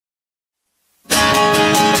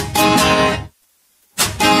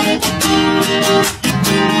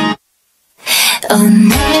오늘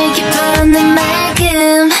기분은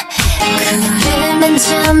맑음 구름은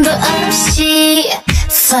전부 없이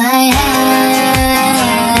fly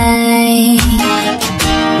high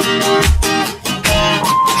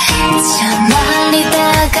저 멀리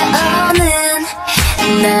다가오는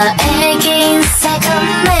너에게 인사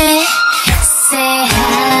건네 say hi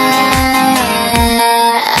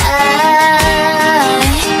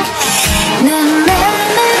내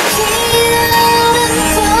맘에 피어오른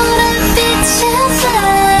보랏빛의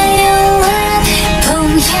fly away 봄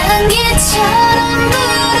향기처럼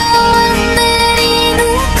불어와 내리는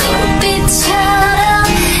꽃빛처럼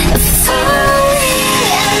falling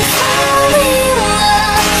and falling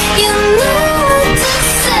you know what to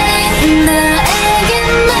say 너에게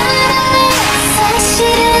말해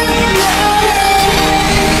사실은 너는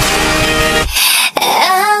I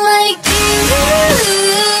like you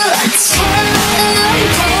처음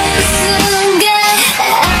본 순간 I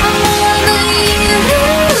wanna you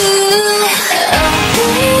oh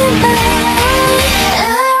baby I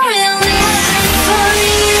really for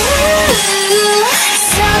you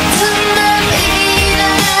서툰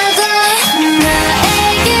맘이라도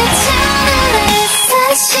너에게 전해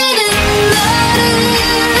사실은 너를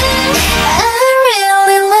I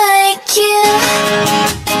really like you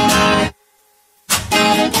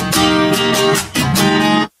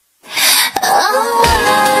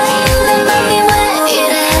내 맘이 왜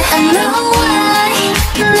이래 I know why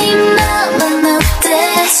네 맘은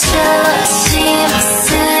어때서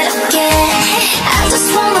심스럽게 I just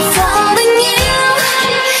wanna fall in you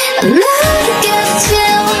너를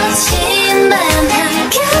깨워지만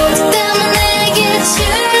한가득 담아 내게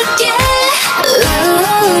줄게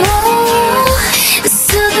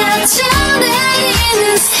쏟아져 내리는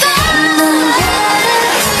star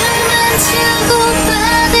너를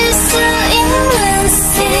주고받을 수 있는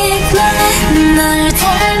signal 널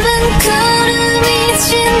닮은 구름이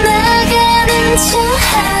지나가는 저